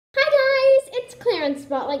Claire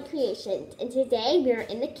Spotlight Creations, and today we are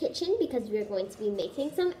in the kitchen because we are going to be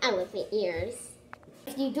making some elephant ears.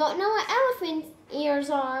 If you don't know what elephant ears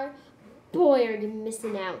are, boy are you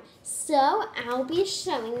missing out. So I'll be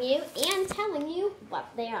showing you and telling you what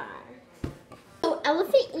they are. So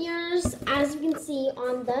elephant ears, as you can see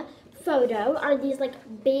on the photo, are these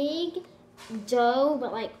like big dough,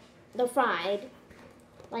 but like they're fried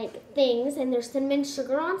like things, and there's cinnamon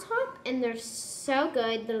sugar on top, and they're so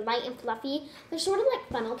good. They're light and fluffy. They're sort of like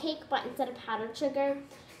funnel cake, but instead of powdered sugar,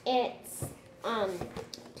 it's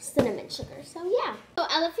cinnamon sugar. So yeah. So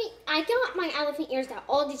I got my elephant ears at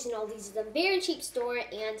Aldi's and Aldi's is a very cheap store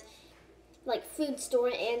and like food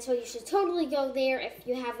store, and so you should totally go there if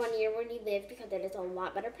you have one near where you live because it is a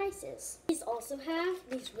lot better prices. These also have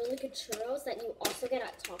these really good churros that you also get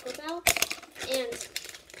at Taco Bell, and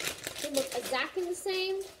they look exactly the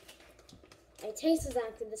same. They taste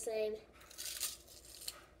exactly the same.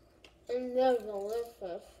 And they're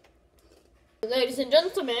delicious. Ladies and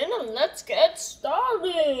gentlemen, let's get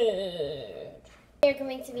started. We're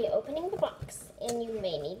going to be opening the box, and you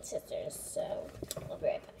may need scissors, so I'll be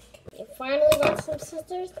right back. I finally got some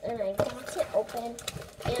scissors, and I got it open,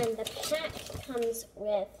 and the pack comes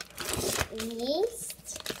with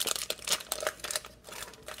yeast,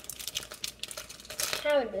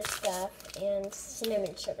 powdered stuff, and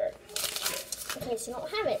cinnamon sugar. Okay, so I don't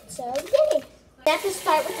have it, so yay! I have to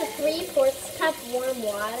start with the 3/4 cup warm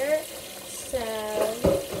water, so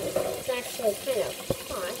it's actually kind of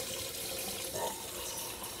hot, but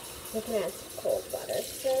you can add some cold water,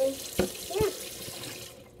 so yeah.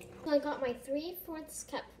 So I got my 3/4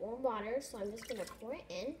 cup warm water, so I'm just gonna pour it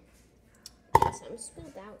in. Some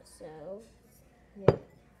spilled out, so yeah.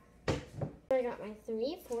 I got my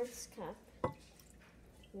 3/4 cup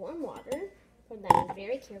warm water. Pour that in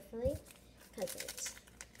very carefully because it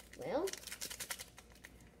will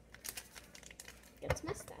gets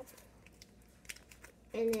messed up.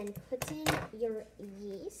 And then put in your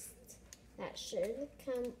yeast. That should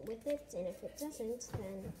come with it, and if it doesn't,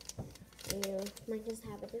 then you might just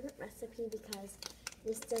have a different recipe because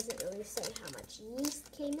this doesn't really say how much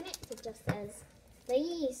yeast came in it. It just says the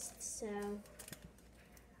yeast, so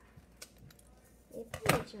I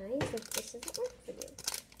apologize if this doesn't work for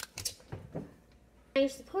you. You're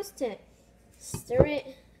supposed to stir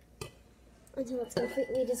it until it's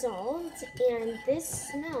completely dissolved, and this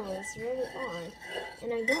smells really odd,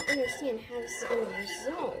 and I don't understand how this is going to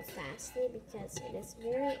dissolve fastly because it is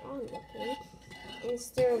very odd looking. And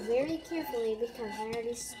stir very carefully because I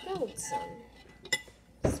already spilled some.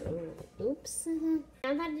 So, oops.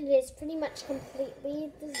 Now that it is pretty much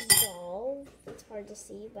completely dissolved, it's hard to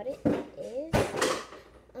see, but it is,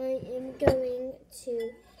 I am going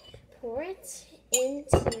to pour it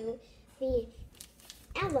into the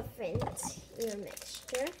elephant ear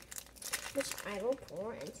mixture, which I will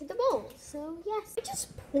pour into the bowl. So yes, I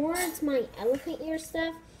just poured my elephant ear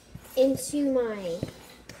stuff into my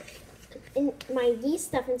yeast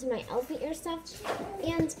stuff into my elephant ear stuff,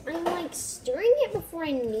 and I'm like stirring it before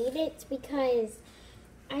I knead it because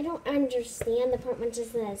I don't understand the part which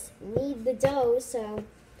says knead the dough, so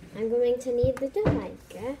I'm going to knead the dough, I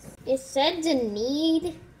guess. It said to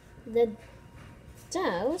knead the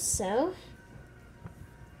dough, so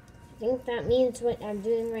I think that means what I'm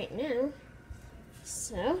doing right now.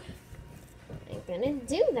 So I'm gonna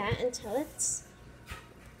do that until it's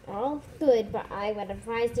all good, but I would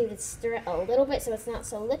advise you to stir it a little bit so it's not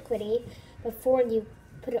so liquidy before you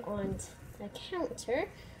put it on the counter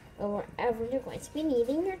or wherever you're going to be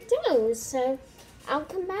kneading your dough. So I'll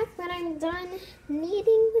come back when I'm done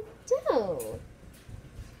kneading the dough.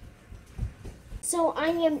 So I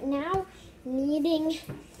am now kneading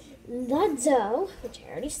the dough, which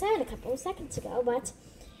I already said a couple of seconds ago, but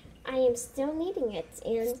I am still kneading it,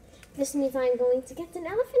 and this means I'm going to get an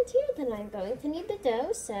elephant here, then I'm going to knead the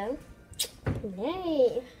dough, so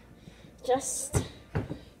yay. Just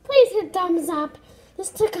please hit thumbs up. This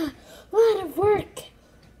took a lot of work.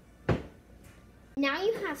 Now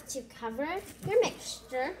you have to cover your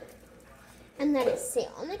mixture and let it sit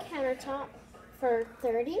on the countertop for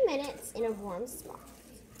 30 minutes in a warm spot.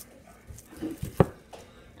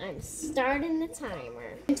 I'm starting the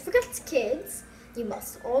timer. Don't forget, kids, you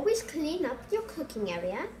must always clean up your cooking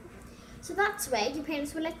area, so that's where your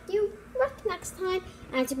parents will let you work next time.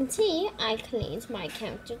 As you can see, I cleaned my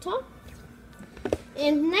countertop,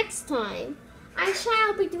 and next time I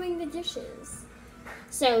shall be doing the dishes.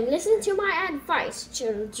 So listen to my advice,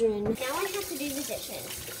 children. Now I have to do the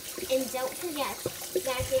dishes, and don't forget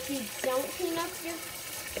that if you don't clean up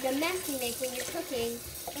the mess you make when you're cooking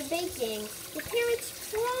or baking, your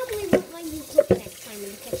parents probably won't let you cook next time in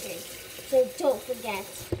the kitchen. So don't forget,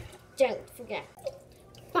 don't forget.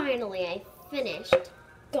 Finally, I finished.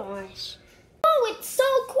 Gosh. Oh, it's so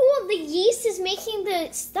cool. The yeast is making the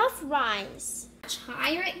stuff rise.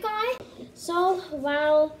 Try it, guys. So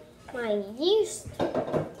while my yeast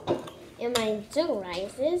and my dough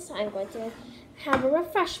rises, I'm going to have a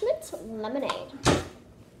refreshment, lemonade.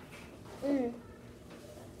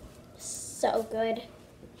 So good.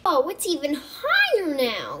 Oh, it's even higher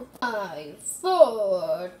now. 5,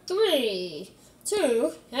 4, 3,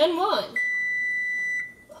 2, and 1.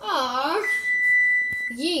 Our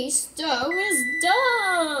yeast dough is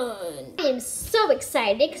done. I am so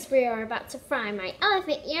excited because we are about to fry my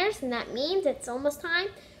elephant ears, and that means it's almost time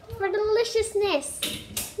for deliciousness.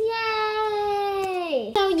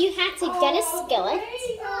 Yay! So you have to get a skillet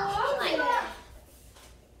like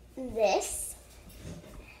this.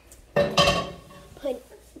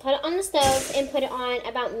 Put it on the stove and put it on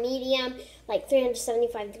about medium, like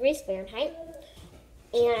 375 degrees Fahrenheit.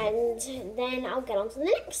 And then I'll get on to the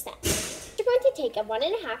next step. You're going to take a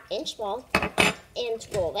 1.5 inch ball and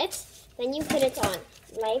roll it. Then you put it on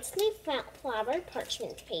lightly floured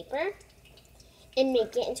parchment paper and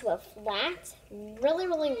make it into a flat,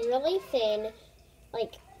 really thin,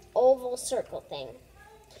 like oval circle thing.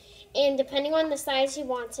 And depending on the size you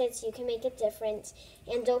want it, you can make it different.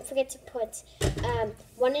 And don't forget to put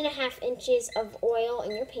 1.5 inches of oil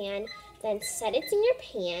in your pan. Then set it in your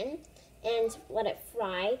pan and let it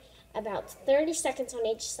fry about 30 seconds on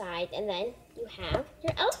each side. And then you have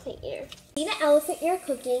your elephant ear. See the elephant ear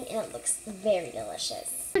cooking, and it looks very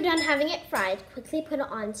delicious. When you're done having it fried, quickly put it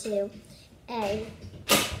onto a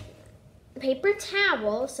paper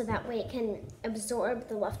towel so that way it can absorb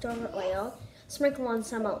the leftover oil. Sprinkle on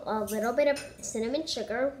a little bit of cinnamon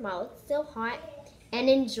sugar while it's still hot, and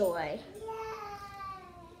enjoy.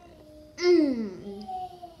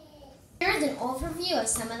 Here's an overview of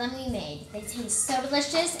some of them we made. They taste so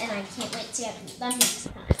delicious, and I can't wait to get them next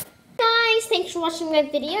time. Guys, thanks for watching my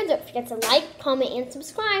video. Don't forget to like, comment, and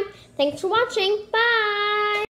subscribe. Thanks for watching. Bye!